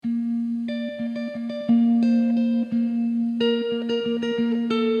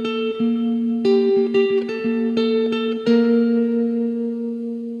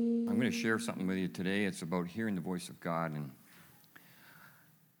something with you today. It's about hearing the voice of God. And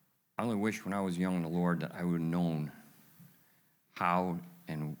I only wish when I was young in the Lord that I would have known how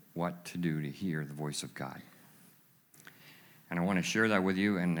and what to do to hear the voice of God. And I want to share that with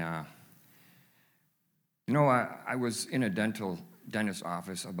you. And, I was in a dentist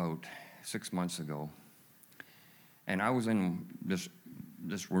office about 6 months ago. And I was in this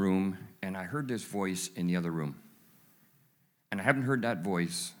room, and I heard this voice in the other room. And I haven't heard that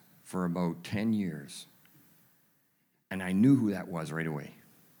voice for about 10 years. And I knew who that was right away.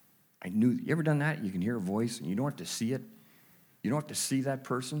 I knew. You ever done that? You can hear a voice, and you don't have to see it. You don't have to see that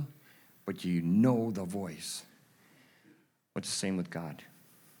person, but you know the voice. What's the same with God?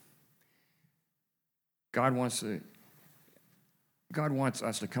 God wants us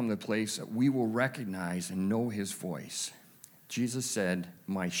to come to the place that we will recognize and know his voice. Jesus said,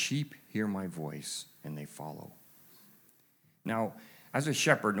 "My sheep hear my voice, and they follow." Now, as a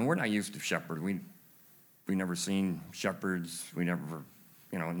shepherd, and we're not used to shepherd. We never seen shepherds. We never,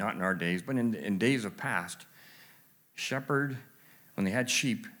 not in our days, but in days of past, shepherd, when they had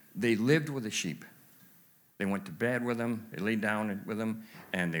sheep, they lived with the sheep. They went to bed with them, they laid down with them,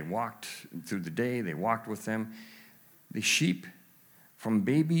 and they walked through the day, they walked with them. The sheep, from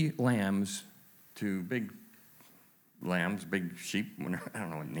baby lambs to big lambs, big sheep, I don't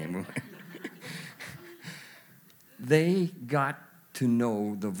know what name them. They got to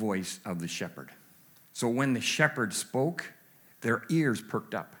know the voice of the shepherd. So when the shepherd spoke, their ears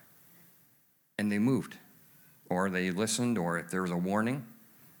perked up, and they moved. Or they listened, or if there was a warning,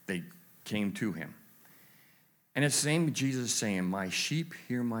 they came to him. And it's the same with Jesus saying, "My sheep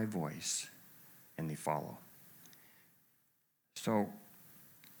hear my voice, and they follow." So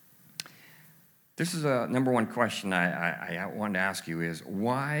this is a number one question I wanted to ask you is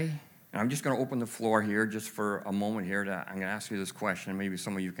why, and I'm just going to open the floor here just for a moment here. I'm going to ask you this question, and maybe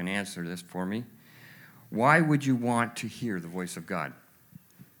some of you can answer this for me. Why would you want to hear the voice of God?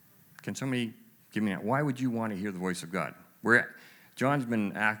 Can somebody give me that? Why would you want to hear the voice of God? John's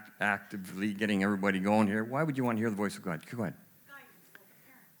been actively getting everybody going here. Why would you want to hear the voice of God? Go ahead.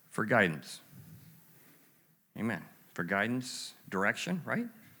 For guidance. Amen. For guidance, direction, right?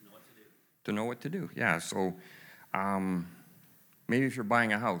 To know what to do. Yeah, so maybe if you're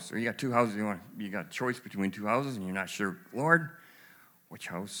buying a house, or you got two houses, you got a choice between two houses, and you're not sure, Lord, which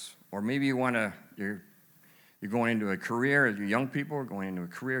house? Or maybe you're going into a career, as young people are going into a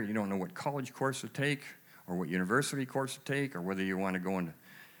career, you don't know what college course to take, or what university course to take, or whether you want to go into,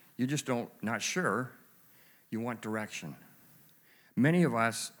 you just not sure, you want direction. Many of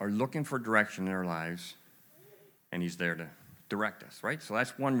us are looking for direction in our lives, and he's there to direct us, right? So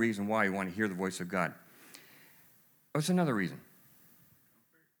that's one reason why you want to hear the voice of God. What's another reason?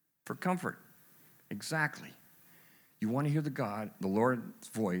 For comfort. Exactly. You want to hear the Lord's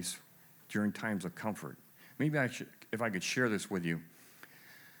voice during times of comfort. Maybe if I could share this with you.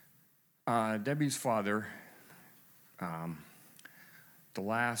 Debbie's father, the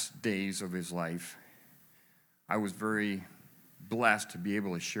last days of his life, I was very blessed to be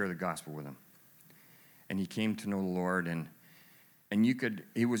able to share the gospel with him. And he came to know the Lord, and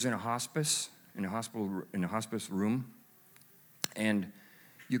he was in a hospice room, and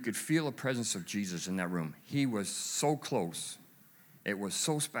you could feel the presence of Jesus in that room. He was so close. It was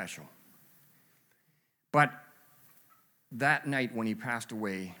so special. But that night when he passed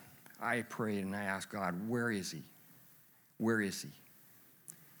away, I prayed and I asked God, where is he? Where is he?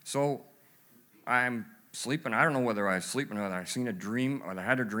 So I'm sleeping. I don't know whether I was sleeping or whether I seen a dream or I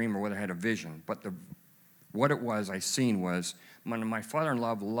had a dream or whether I had a vision. But what it was I seen was my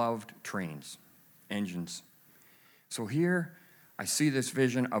father-in-law loved trains, engines. So here I see this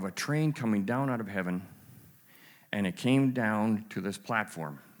vision of a train coming down out of heaven, and it came down to this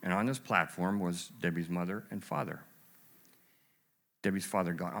platform. And on this platform was Debbie's mother and father. Debbie's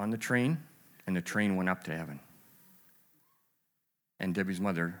father got on the train, and the train went up to heaven. And Debbie's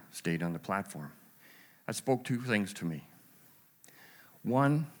mother stayed on the platform. That spoke two things to me.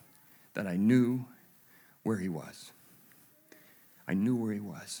 One, that I knew where he was. I knew where he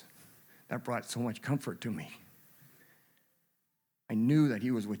was. That brought so much comfort to me. I knew that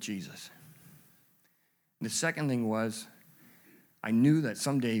he was with Jesus. And the second thing was, I knew that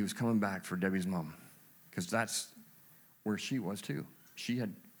someday he was coming back for Debbie's mom, because that's where she was too. She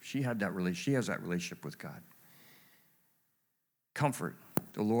had that relationship. She has that relationship with God. Comfort.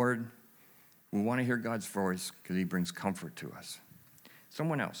 The Lord, we want to hear God's voice because he brings comfort to us.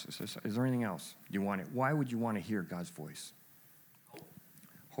 Someone else. Is there anything else you want it? Why would you want to hear God's voice?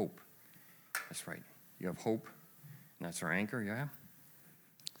 Hope. That's right. You have hope, and that's our anchor, yeah?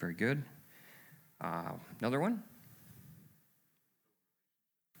 Very good. Another one?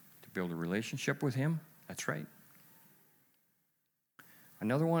 To build a relationship with him. That's right.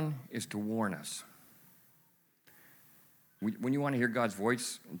 Another one is to warn us. When you want to hear God's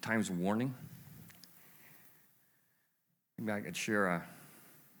voice in times of warning, maybe I could share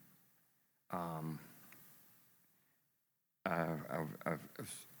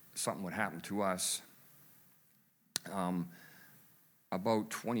something that happened to us. About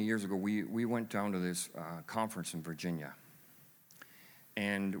 20 years ago, we went down to this conference in Virginia.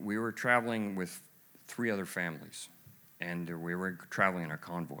 And we were traveling with 3 other families. And we were traveling in a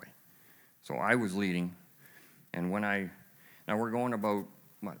convoy. So I was leading. And now we're going about,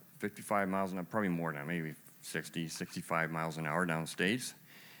 55 miles an hour, probably more than maybe 60, 65 miles an hour downstate.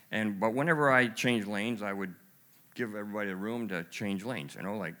 But whenever I changed lanes, I would give everybody the room to change lanes,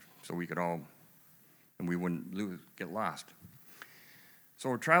 so we could all, and we wouldn't get lost. So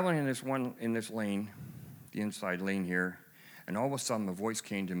we're traveling in this lane, the inside lane here, and all of a sudden a voice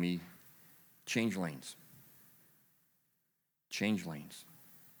came to me, change lanes. Change lanes.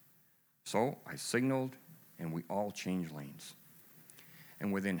 So I signaled, and we all changed lanes.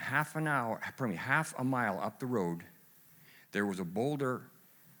 And within half a mile up the road, there was a boulder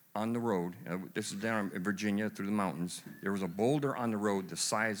on the road. This is down in Virginia through the mountains. There was a boulder on the road the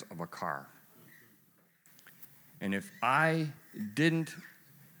size of a car. And if I didn't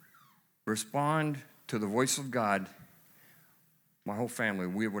respond to the voice of God, my whole family,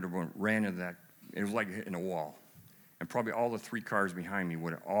 we would have ran into that. It was like hitting a wall. And probably all the 3 cars behind me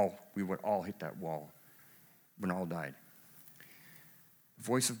we would all hit that wall. We all died. The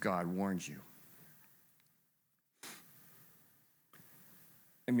voice of God warns you.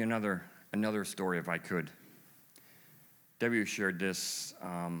 Maybe another story, if I could. Debbie shared this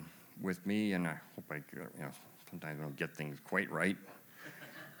with me, and I hope sometimes I don't get things quite right.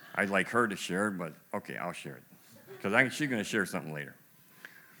 I'd like her to share, but okay, I'll share it. Because she's going to share something later.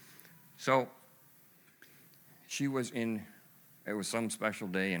 So, it was some special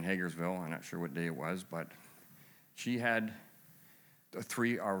day in Hagersville. I'm not sure what day it was, but she had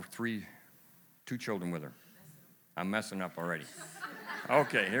 2 children with her. I'm messing up already.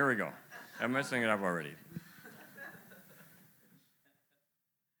 Okay, here we go. I'm messing it up already.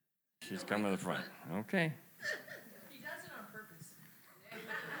 She's coming to the front. Okay. He does it on purpose.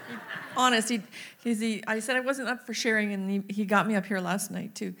 Honest, I said I wasn't up for sharing, and he got me up here last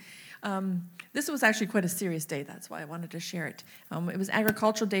night, too. This was actually quite a serious day. That's why I wanted to share it. It was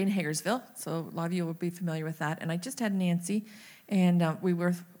Agricultural Day in Hagersville, so a lot of you will be familiar with that. And I just had Nancy, and we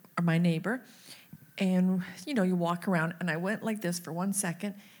were my neighbor. And, you walk around, and I went like this for 1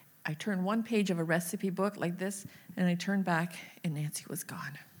 second. I turned one page of a recipe book like this, and I turned back, and Nancy was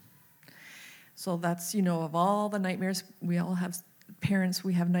gone. So that's, of all the nightmares, we all have parents,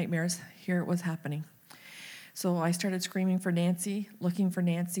 we have nightmares. Here it was happening. So I started screaming for Nancy, looking for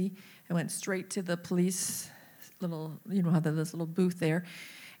Nancy. I went straight to the police little, how there's this little booth there.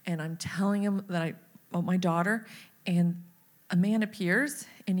 And I'm telling him about my daughter. And a man appears,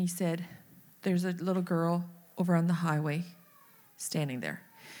 and he said, there's a little girl over on the highway standing there.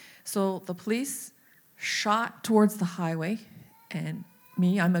 So the police shot towards the highway. And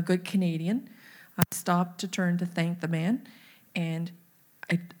me, I'm a good Canadian. I stopped to turn to thank the man. And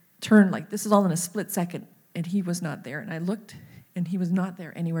I turned this is all in a split second. And he was not there. And I looked, and he was not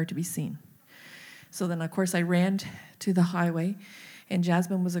there anywhere to be seen. So then, of course, I ran to the highway, and Nancy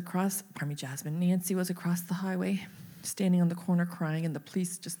was across the highway, standing on the corner crying, and the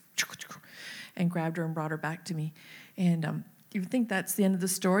police just and grabbed her and brought her back to me. And you think that's the end of the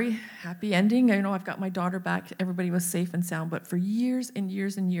story, happy ending. I know I've got my daughter back. Everybody was safe and sound. But for years and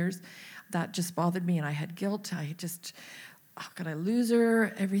years and years, that just bothered me, and I had guilt. Could I lose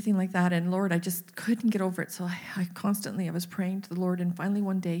her? Everything like that. And Lord, I just couldn't get over it. So I was praying to the Lord. And finally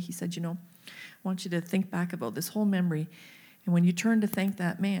one day he said, I want you to think back about this whole memory. And when you turned to thank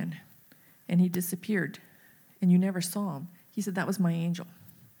that man and he disappeared and you never saw him, he said, that was my angel.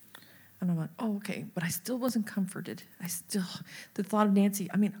 And I went, oh, okay. But I still wasn't comforted. The thought of Nancy,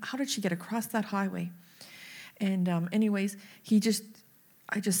 how did she get across that highway? And anyways,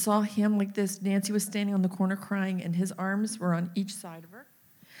 I just saw him like this. Nancy was standing on the corner crying, and his arms were on each side of her,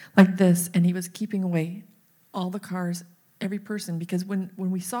 like this, and he was keeping away all the cars, every person, because when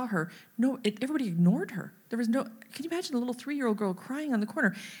we saw her, everybody ignored her. Can you imagine a little 3-year-old girl crying on the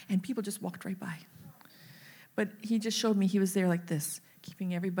corner, and people just walked right by. But he just showed me he was there like this,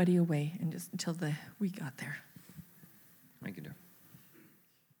 keeping everybody away, and just until we got there. Thank you, dear.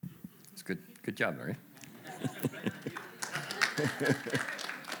 It's good. Good job, Larry.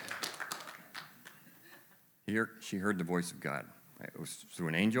 She heard the voice of God. It was through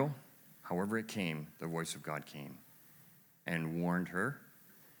an angel. However it came, the voice of God came and warned her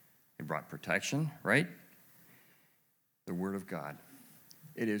It brought protection, right? The Word of God.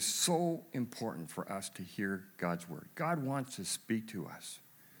 It is so important for us to hear God's Word. God wants to speak to us.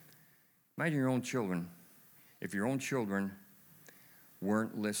 Imagine your own children. If your own children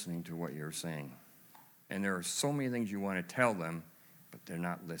weren't listening to what you're saying, and there are so many things you want to tell them, but they're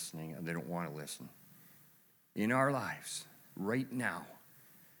not listening and they don't want to listen. In our lives, right now,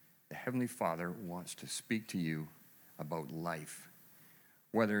 the Heavenly Father wants to speak to you about life,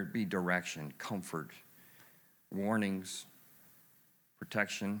 whether it be direction, comfort, warnings,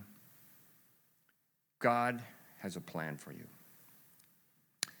 protection. God has a plan for you.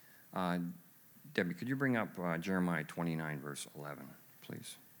 Debbie, could you bring up Jeremiah 29, verse 11,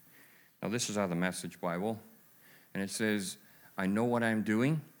 please? Now, this is out of the Message Bible, and it says, I know what I'm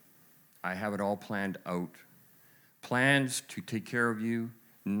doing. I have it all planned out. Plans to take care of you,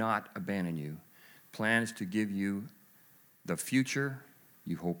 not abandon you. Plans to give you the future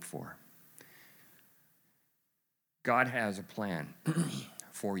you hope for. God has a plan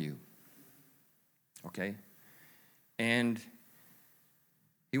for you, okay? And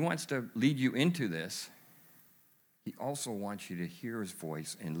he wants to lead you into this. He also wants you to hear his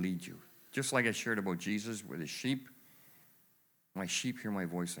voice and lead you. Just like I shared about Jesus with his sheep. My sheep hear my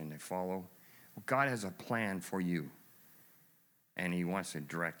voice and they follow. Well, God has a plan for you. And he wants to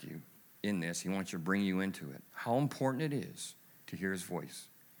direct you in this. He wants to bring you into it. How important it is to hear his voice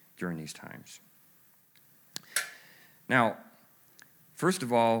during these times. Now, first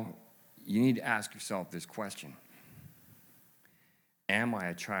of all, you need to ask yourself this question. Am I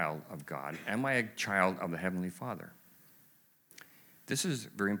a child of God? Am I a child of the Heavenly Father? This is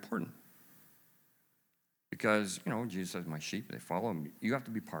very important. Because, Jesus says, my sheep, they follow him. You have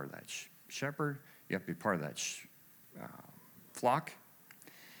to be part of that shepherd. You have to be part of that flock.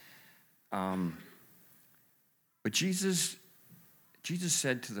 But Jesus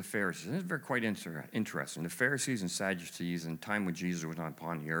said to the Pharisees, and this is very quite interesting, the Pharisees and Sadducees in time when Jesus was not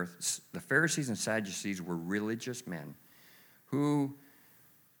upon the earth, the Pharisees and Sadducees were religious men who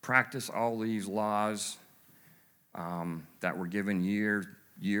practiced all these laws that were given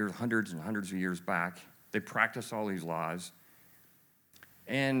hundreds and hundreds of years back. They practiced all these laws.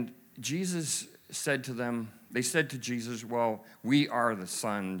 And Jesus said to them, they said to Jesus, well, we are the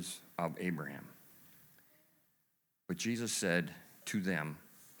sons of Abraham. But Jesus said to them,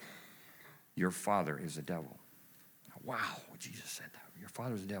 your father is the devil. Wow, Jesus said that. Your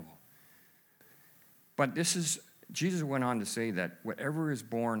father is the devil. But Jesus went on to say that whatever is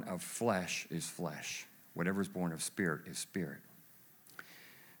born of flesh is flesh. Whatever is born of spirit is spirit.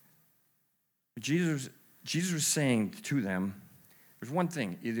 Jesus was saying to them, there's one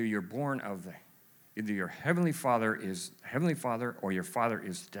thing, either your heavenly father is heavenly father or your father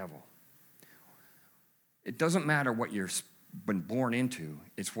is the devil. It doesn't matter what you've been born into,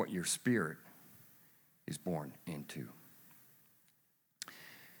 it's what your spirit is born into.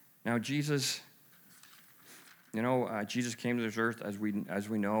 Now Jesus came to this earth as we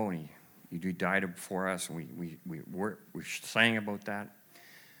know, and he died for us, and we sang about that.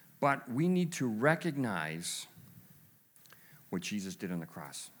 But we need to recognize what Jesus did on the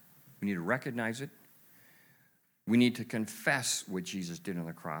cross. We need to recognize it. We need to confess what Jesus did on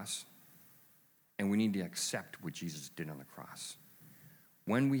the cross. And we need to accept what Jesus did on the cross.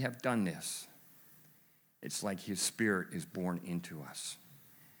 When we have done this, it's like his spirit is born into us.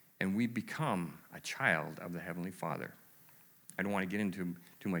 And we become a child of the Heavenly Father. I don't want to get into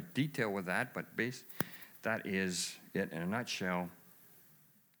too much detail with that, but that is it in a nutshell.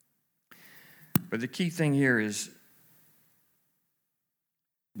 But the key thing here is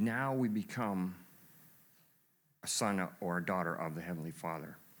now we become a son or a daughter of the Heavenly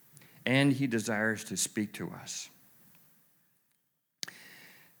Father. And he desires to speak to us.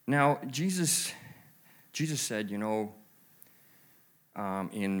 Now, Jesus said, in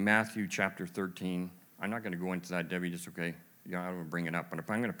Matthew chapter 13, I'm not going to go into that, Debbie, just okay. I don't bring it up, but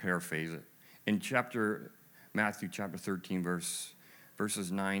I'm going to paraphrase it. In Matthew chapter 13,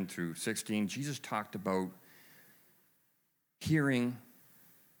 verses 9 through 16, Jesus talked about hearing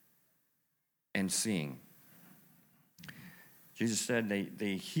and seeing. Jesus said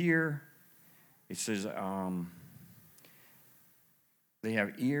they hear, it says, they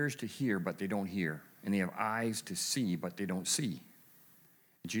have ears to hear, but they don't hear. And they have eyes to see, but they don't see.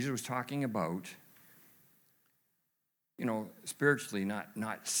 Jesus was talking about, spiritually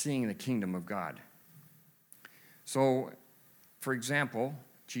not seeing the kingdom of God. So, for example,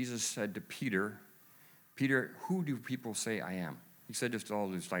 Jesus said to Peter, who do people say I am? He said this to all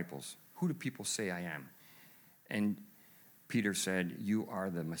the disciples. Who do people say I am? And Peter said, you are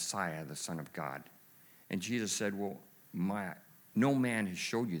the Messiah, the Son of God. And Jesus said, well, no man has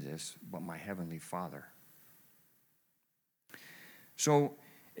showed you this but my heavenly Father. So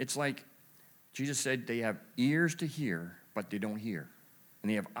it's like Jesus said they have ears to hear, but they don't hear. And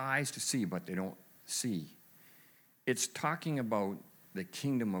they have eyes to see, but they don't see. It's talking about the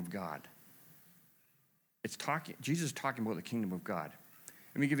kingdom of God. Jesus is talking about the kingdom of God.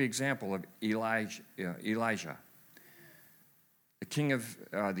 Let me give you an example of Elijah. The king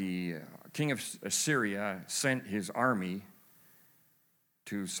of Assyria sent his army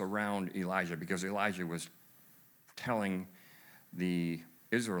to surround Elijah because Elijah was telling the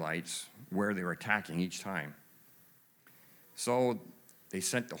Israelites where they were attacking each time. So they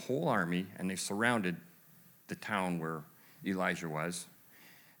sent the whole army and they surrounded the town where Elijah was.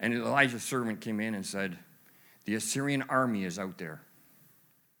 And Elijah's servant came in and said, "The Assyrian army is out there."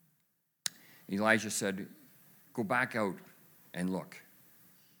 Elijah said, "Go back out and look."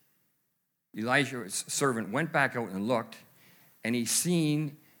 Elijah's servant went back out and looked, and he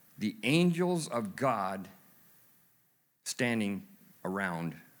seen the angels of God standing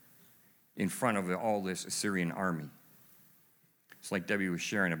around in front of all this Assyrian army. It's like Debbie was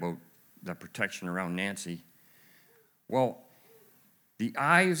sharing about the protection around Nancy. Well, the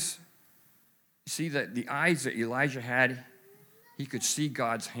eyes that Elijah had, he could see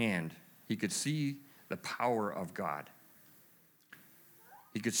God's hand. He could see the power of God.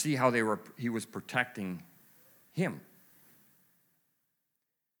 He could see how he was protecting him.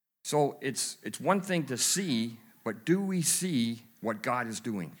 So it's one thing to see, but do we see what God is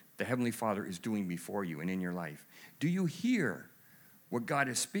doing? The Heavenly Father is doing before you and in your life. Do you hear what God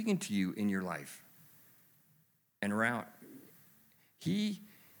is speaking to you in your life and around? He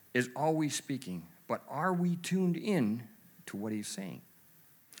is always speaking, but are we tuned in to what he's saying?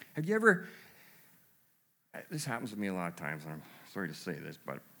 Have you ever, this happens to me a lot of times, and I'm sorry to say this,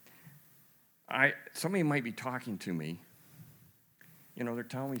 but somebody might be talking to me, they're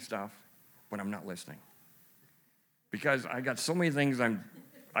telling me stuff, but I'm not listening. Because I got so many things I'm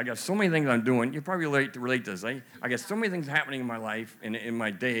doing. You probably relate to this. I got so many things happening in my life, in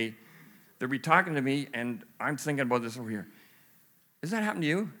my day. They'll be talking to me, and I'm thinking about this over here. Does that happen to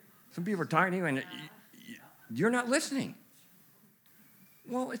you? Some people are talking to you, and you're not listening.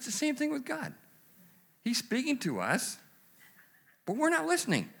 Well, it's the same thing with God. He's speaking to us, but we're not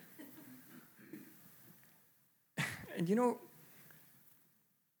listening. And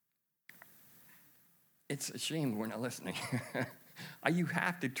it's a shame we're not listening. You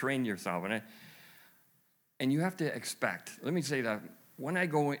have to train yourself, and you have to expect. Let me say that when I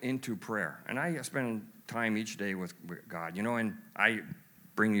go into prayer, and I spend time each day with God, and I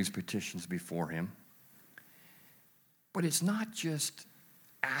bring these petitions before him, but it's not just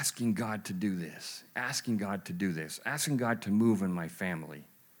asking God to do this, asking God to move in my family.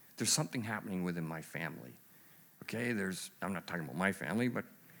 There's something happening within my family. Okay, I'm not talking about my family, but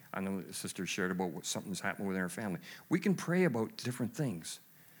I know the sister shared about something's happening within her family. We can pray about different things,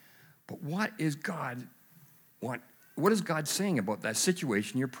 but what is God saying about that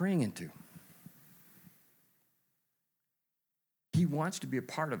situation you're praying into? He wants to be a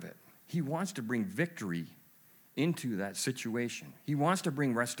part of it. He wants to bring victory into that situation. He wants to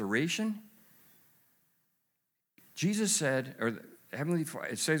bring restoration. Jesus said, or Heavenly Father,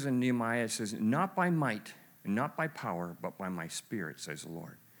 it says in Nehemiah, it says, "Not by might and not by power, but by my Spirit," says the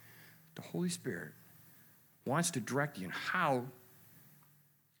Lord. The Holy Spirit wants to direct you in how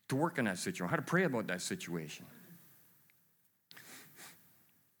to work in that situation, how to pray about that situation.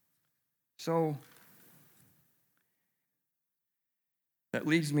 So that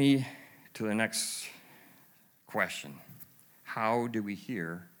leads me to the next question. How do we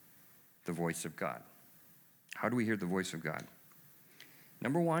hear the voice of God? How do we hear the voice of God?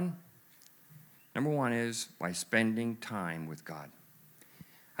 Number one is by spending time with God.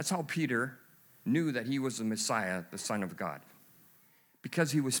 That's how Peter knew that he was the Messiah, the Son of God.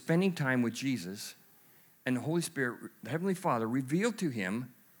 Because he was spending time with Jesus, and the Holy Spirit, the Heavenly Father, revealed to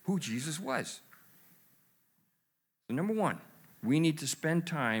him who Jesus was. So number one, we need to spend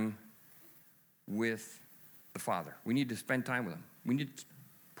time with the Father. We need to spend time with him. We need to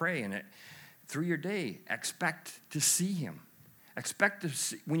pray in it. Through your day, expect to see him. Expect to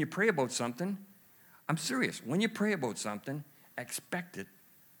see, when you pray about something, I'm serious, when you pray about something, expect it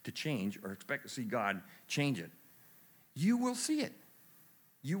to change or expect to see God change it. You will see it.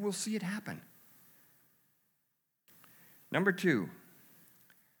 You will see it happen. Number two,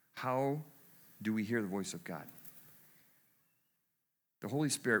 how do we hear the voice of God? The Holy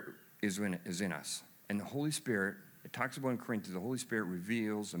Spirit is in us. And the Holy Spirit, it talks about in Corinthians, the Holy Spirit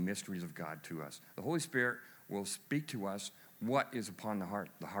reveals the mysteries of God to us. The Holy Spirit will speak to us what is upon the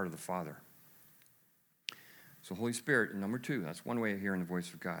heart of the Father. So Holy Spirit, number two, that's one way of hearing the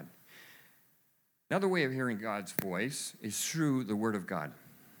voice of God. Another way of hearing God's voice is through the Word of God.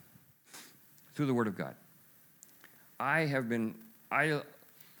 Through the Word of God. I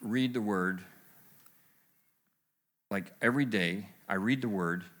read the Word like every day. I read the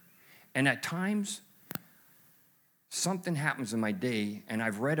Word, and at times, something happens in my day, and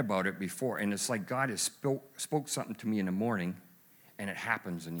I've read about it before, and it's like God has spoke something to me in the morning, and it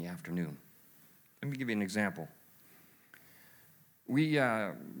happens in the afternoon. Let me give you an example.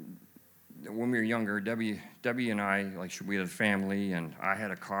 When we were younger, Debbie and I, we had a family, and I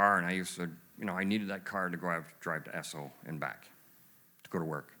had a car, and I used to, I needed that car to drive to Esso and back to go to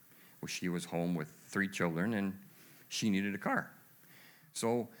work. Well, she was home with 3 children, and she needed a car.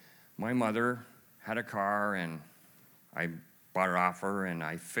 So my mother had a car, and I bought it off her, and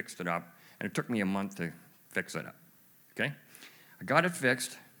I fixed it up, and it took me a month to fix it up, okay? I got it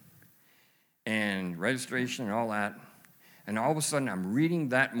fixed, and registration and all that, and all of a sudden I'm reading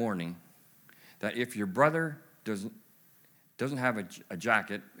that morning that if your brother doesn't have a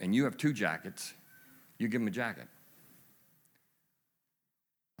jacket, and you have 2 jackets, you give him a jacket.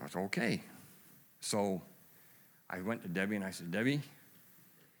 I was okay. So I went to Debbie, and I said, Debbie,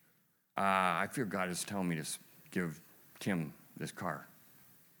 I feel God is telling me to give Tim this car.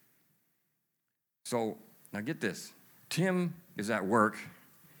 So, now get this. Tim is at work,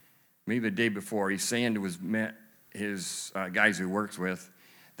 maybe the day before. He's saying to his guys he works with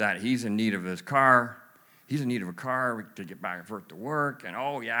that he's in need of this car. He's in need of a car to get back and forth to work. And,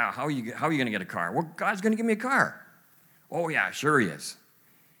 oh, yeah, how are you going to get a car? Well, God's going to give me a car. Oh, yeah, sure he is.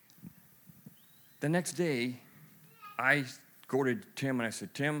 The next day, I go to Tim, and I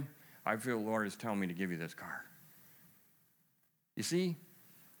said, Tim, I feel the Lord is telling me to give you this car. You see,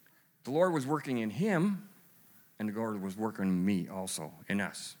 the Lord was working in him, and the Lord was working in me also, in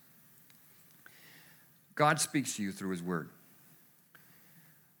us. God speaks to you through his word.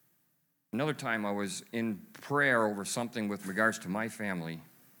 Another time I was in prayer over something with regards to my family,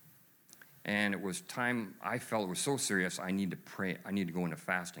 and it was time, I felt it was so serious, I need to pray, I need to go into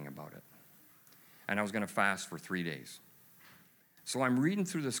fasting about it. And I was going to fast for 3 days. So I'm reading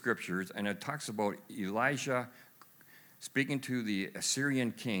through the scriptures, and it talks about Elijah speaking to the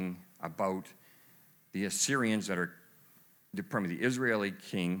Assyrian king about the Assyrians the Israeli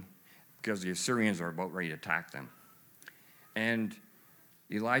king, because the Assyrians are about ready to attack them. And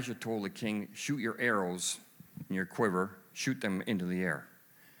Elijah told the king, shoot your arrows in your quiver, shoot them into the air.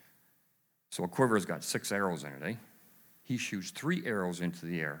 So a quiver's got 6 arrows in it, He shoots 3 arrows into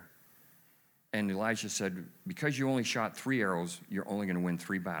the air. And Elijah said, because you only shot 3 arrows, you're only going to win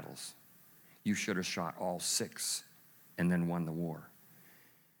 3 battles. You should have shot all 6 and then won the war.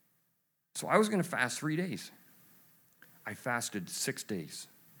 So I was going to fast 3 days. I fasted 6 days.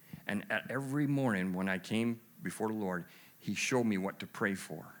 And at every morning when I came before the Lord, he showed me what to pray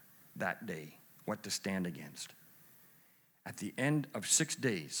for that day, what to stand against. At the end of 6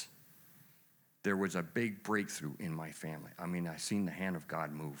 days, there was a big breakthrough in my family. I mean, I seen the hand of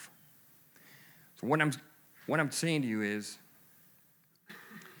God move. So what I'm saying to you is,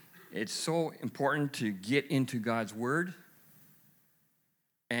 it's so important to get into God's word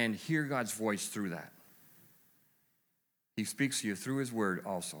and hear God's voice through that. He speaks to you through his word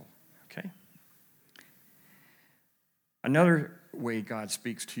also, okay? Another way God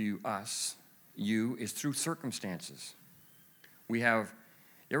speaks to you, is through circumstances. We have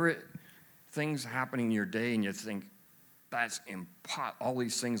things happening in your day, and you think, that's all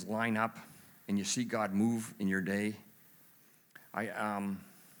these things line up, and you see God move in your day.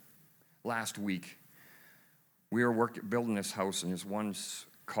 Last week, we were building this house in this one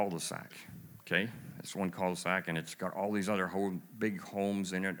cul-de-sac, okay? It's one cul-de-sac, and it's got all these other big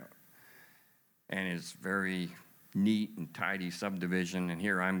homes in it, and it's very neat and tidy subdivision, and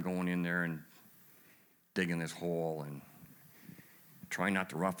here I'm going in there and digging this hole and trying not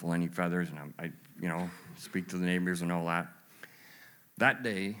to ruffle any feathers, and I speak to the neighbors and all that. That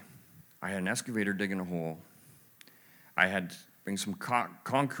day, I had an excavator digging a hole. I had some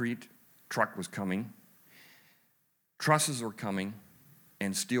concrete truck was coming. Trusses were coming,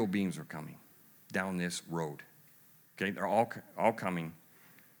 and steel beams were coming down this road. Okay, they're all coming,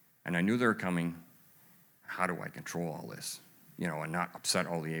 and I knew they were coming. How do I control all this, and not upset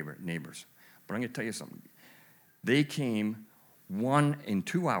all the neighbors? But I'm going to tell you something. They came in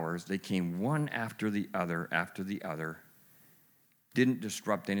 2 hours. They came one after the other. Didn't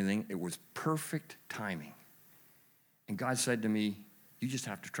disrupt anything. It was perfect timing. And God said to me, you just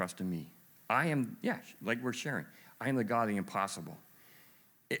have to trust in me. I am, like we're sharing, I am the God of the impossible.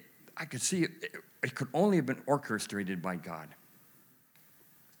 I could see it could only have been orchestrated by God.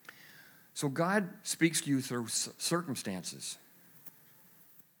 So God speaks to you through circumstances,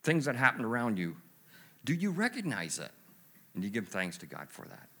 things that happen around you. Do you recognize it? And you give thanks to God for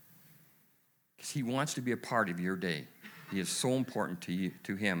that? Because he wants to be a part of your day. He is so important to you,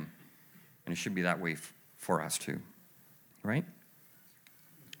 to him, and it should be that way for us too, right?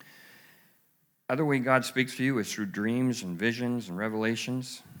 Other way God speaks to you is through dreams and visions and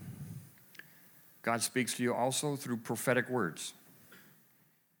revelations. God speaks to you also through prophetic words.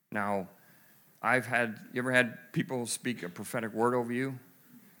 Now, you ever had people speak a prophetic word over you?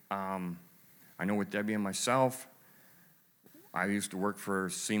 I know with Debbie and myself, I used to work for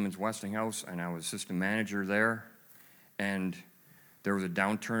Siemens Westinghouse, and I was assistant manager there, and there was a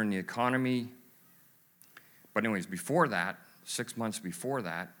downturn in the economy. But anyways, before that, 6 months before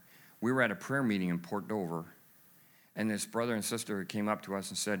that, we were at a prayer meeting in Port Dover, and this brother and sister came up to us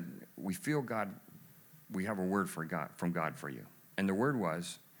and said, we feel God, we have a word from God for you. And the word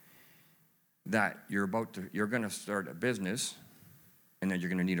was that you're going to start a business, and that you're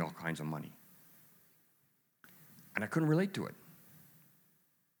going to need all kinds of money. And I couldn't relate to it.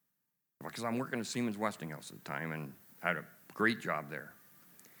 Because I'm working at Siemens Westinghouse at the time and had a great job there.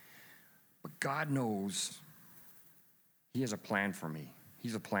 But God knows he has a plan for me.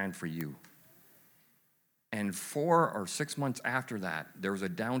 He's a plan for you. And 4 or 6 months after that, there was a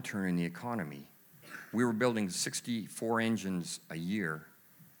downturn in the economy. We were building 64 engines a year,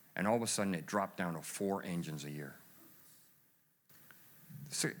 and all of a sudden it dropped down to 4 engines a year.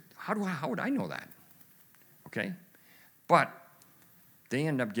 So how would I know that? Okay? But they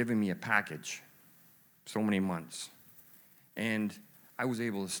ended up giving me a package, so many months. And I was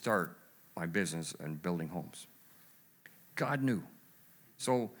able to start my business and building homes. God knew.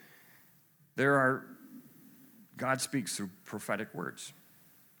 So God speaks through prophetic words.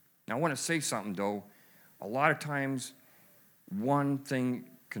 Now I want to say something though. A lot of times, one thing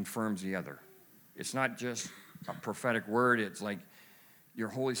confirms the other. It's not just a prophetic word, it's like your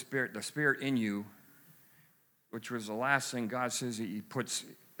Holy Spirit, the Spirit in you, which was the last thing God says, that he puts,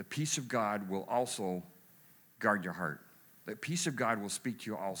 the peace of God will also guard your heart. The peace of God will speak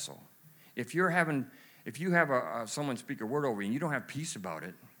to you also. If you have someone speak a word over you and you don't have peace about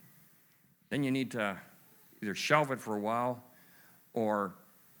it, then you need to either shelve it for a while or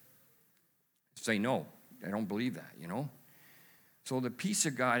say, no, I don't believe that, you know? So the peace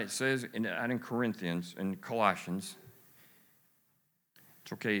of God, it says in Corinthians and Colossians,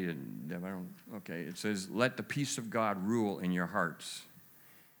 it's okay, it says, let the peace of God rule in your hearts,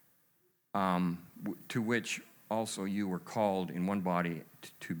 to which also you were called in one body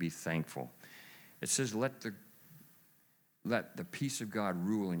to be thankful. It says, let the peace of God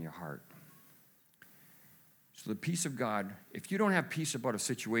rule in your heart. So the peace of God, if you don't have peace about a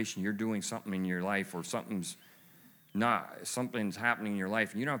situation, you're doing something in your life or something's happening in your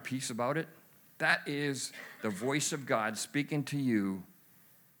life and you don't have peace about it, that is the voice of God speaking to you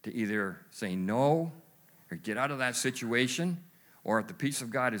to either say no or get out of that situation, or if the peace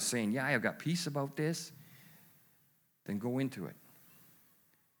of God is saying, yeah, I've got peace about this, then go into it.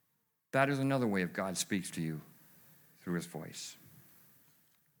 That is another way of God speaks to you through his voice.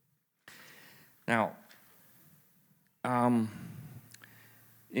 Now,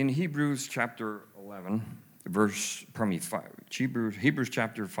 in Hebrews chapter 11, Hebrews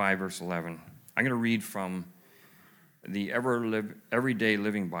chapter 5, verse 11, I'm going to read from the Everyday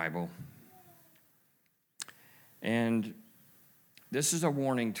Living Bible. And this is a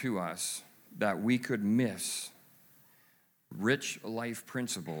warning to us that we could miss rich life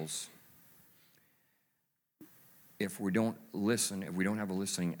principles if we don't listen, if we don't have a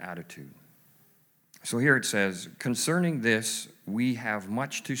listening attitude. So here it says, concerning this, we have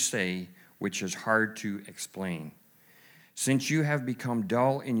much to say, which is hard to explain. Since you have become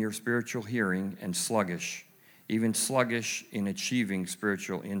dull in your spiritual hearing and sluggish, even sluggish in achieving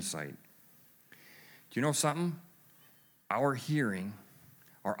spiritual insight. Do you know something? Our hearing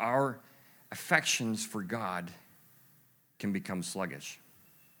or our affections for God can become sluggish.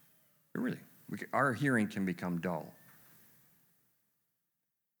 Really, our hearing can become dull.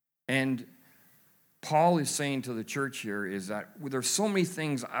 And Paul is saying to the church here is that there's so many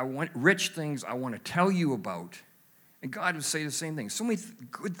things rich things I want to tell you about. And God would say the same thing. So many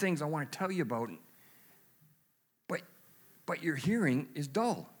good things I want to tell you about. But your hearing is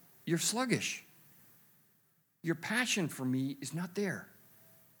dull. You're sluggish. Your passion for me is not there.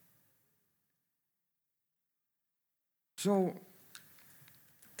 So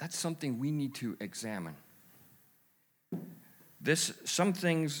that's something we need to examine. Here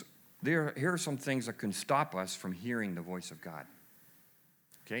are some things that can stop us from hearing the voice of God.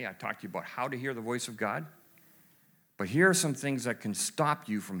 Okay, I talked to you about how to hear the voice of God, But here are some things that can stop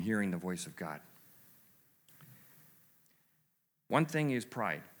you from hearing the voice of God. One thing is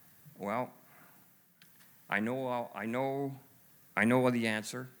pride. Well, I know all the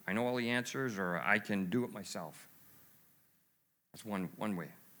answer. I know all the answers, or I can do it myself. That's one way,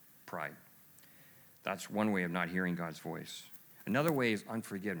 pride. That's one way of not hearing God's voice. Another way is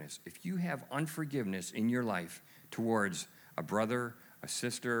unforgiveness. If you have unforgiveness in your life towards a brother, a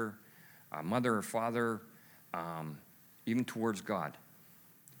sister, a mother or father, even towards God,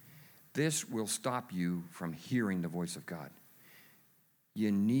 this will stop you from hearing the voice of God.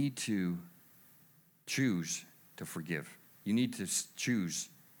 You need to choose to forgive. You need to choose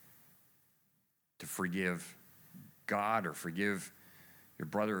to forgive God or forgive your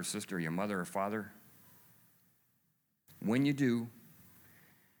brother or sister, your mother or father. When you do,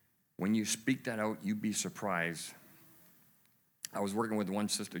 when you speak that out, you'd be surprised. I was working with one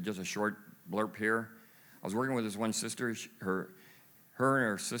sister, just a short blurb here. I was working with this one sister. Her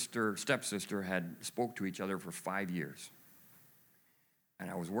and her stepsister had spoke to each other for 5 years. And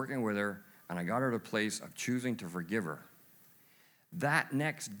I was working with her, and I got her to a place of choosing to forgive her. That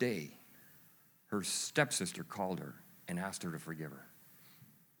next day, her stepsister called her and asked her to forgive her.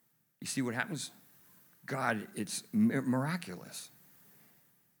 You see what happens? God, it's miraculous.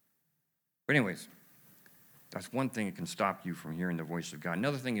 But anyways, that's one thing that can stop you from hearing the voice of God.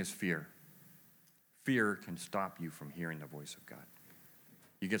 Another thing is fear. Fear can stop you from hearing the voice of God.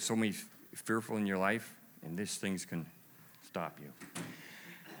 You get so many fearful in your life, and these things can stop you.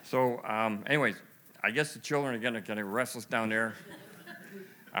 So, anyways, I guess the children are getting restless down there.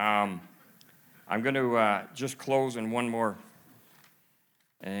 I'm going to just close in one more.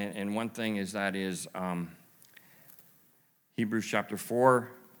 And one thing is Hebrews chapter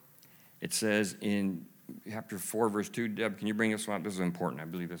 4. It says in chapter 4, verse 2, Deb, can you bring this one up? This is important. I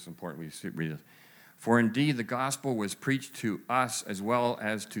believe this is important. We read it. For indeed the gospel was preached to us as well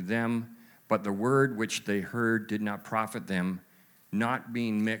as to them, but the word which they heard did not profit them, not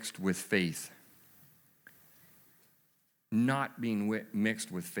being mixed with faith. Not being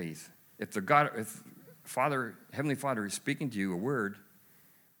mixed with faith. If Heavenly Father is speaking to you a word,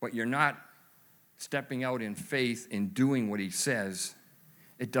 but you're not stepping out in faith in doing what he says,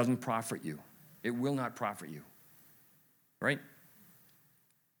 it doesn't profit you. It will not profit you. Right?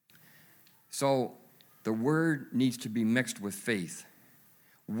 So the word needs to be mixed with faith.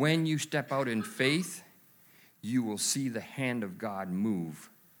 When you step out in faith, you will see the hand of God move.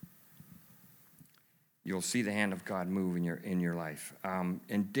 You'll see the hand of God move in your life.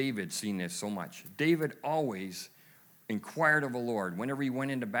 And David seen this so much. David always inquired of the Lord. Whenever he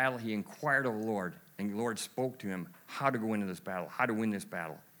went into battle, he inquired of the Lord. And the Lord spoke to him how to go into this battle, how to win this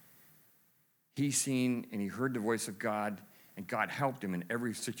battle. He seen and he heard the voice of God, and God helped him in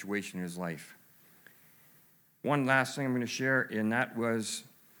every situation in his life. One last thing I'm going to share, and that was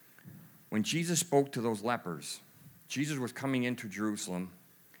when Jesus spoke to those lepers. Jesus was coming into Jerusalem,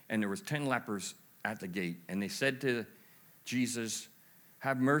 and there was 10 lepers at the gate, and they said to Jesus,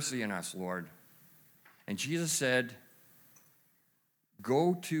 "Have mercy on us, Lord." And Jesus said,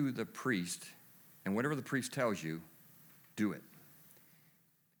 "Go to the priest, and whatever the priest tells you, do it."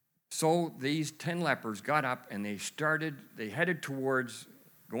 So these 10 lepers got up, and they headed towards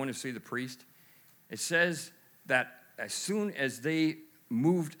going to see the priest. It says that as soon as they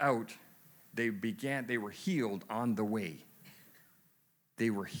moved out, they were healed on the way. They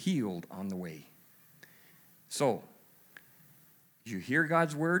were healed on the way. So, you hear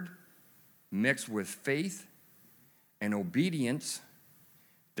God's word mixed with faith and obedience,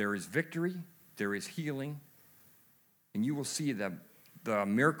 there is victory, there is healing, and you will see the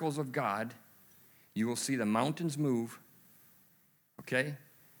miracles of God. You will see the mountains move. Okay?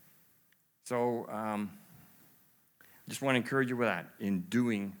 So, I just want to encourage you with that in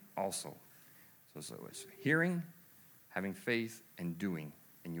doing also. So it's hearing, having faith, and doing,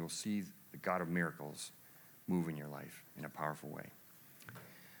 and you'll see the God of miracles move in your life in a powerful way.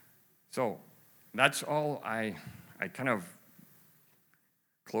 So that's all. I kind of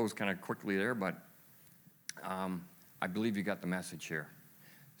closed kind of quickly there, but I believe you got the message here.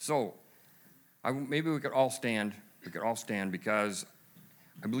 So maybe we could all stand. We could all stand because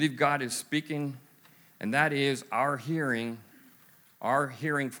I believe God is speaking, and that is our hearing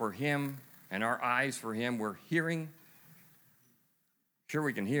for him and our eyes for him. We're hearing. Sure,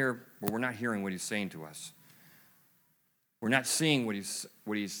 we can hear, but we're not hearing what he's saying to us. We're not seeing what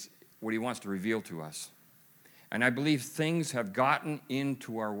he wants to reveal to us. And I believe things have gotten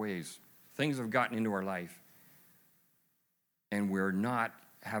into our ways. Things have gotten into our life. And we're not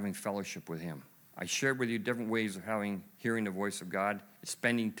having fellowship with him. I shared with you different ways of hearing the voice of God. It's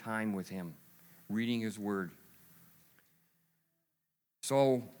spending time with him, reading his word.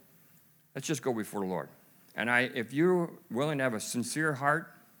 So let's just go before the Lord. And if you're willing to have a sincere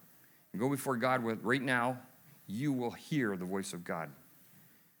heart and go before God with right now, you will hear the voice of God.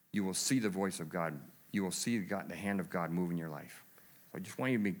 You will see the voice of God. You will see the hand of God move in your life. So I just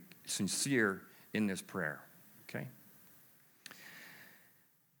want you to be sincere in this prayer, okay?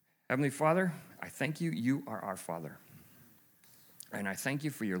 Heavenly Father, I thank you. You are our Father. And I thank you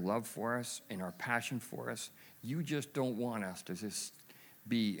for your love for us and our passion for us. You just don't want us to just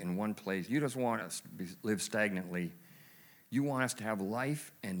be in one place. You just want us to live stagnantly. You want us to have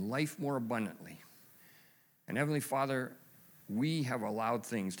life and life more abundantly. And Heavenly Father, we have allowed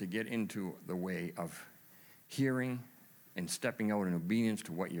things to get into the way of hearing and stepping out in obedience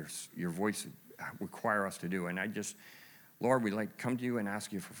to what your voice require us to do. And Lord, we'd like to come to you and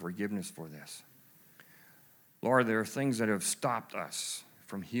ask you for forgiveness for this. Lord, there are things that have stopped us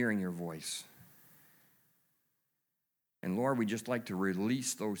from hearing your voice. And Lord, we'd just like to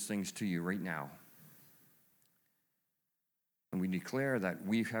release those things to you right now. And we declare that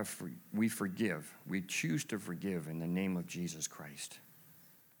we forgive. We choose to forgive in the name of Jesus Christ.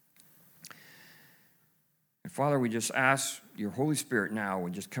 And Father, we just ask your Holy Spirit now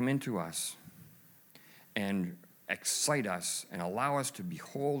would just come into us and excite us and allow us to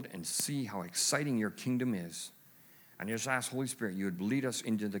behold and see how exciting your kingdom is. And just ask, Holy Spirit, you would lead us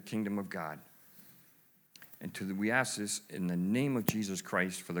into the kingdom of God. And we ask this in the name of Jesus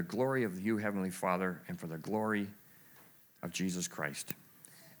Christ, for the glory of you, Heavenly Father, and for the glory of Jesus Christ.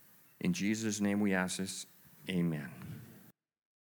 In Jesus' name we ask this, amen.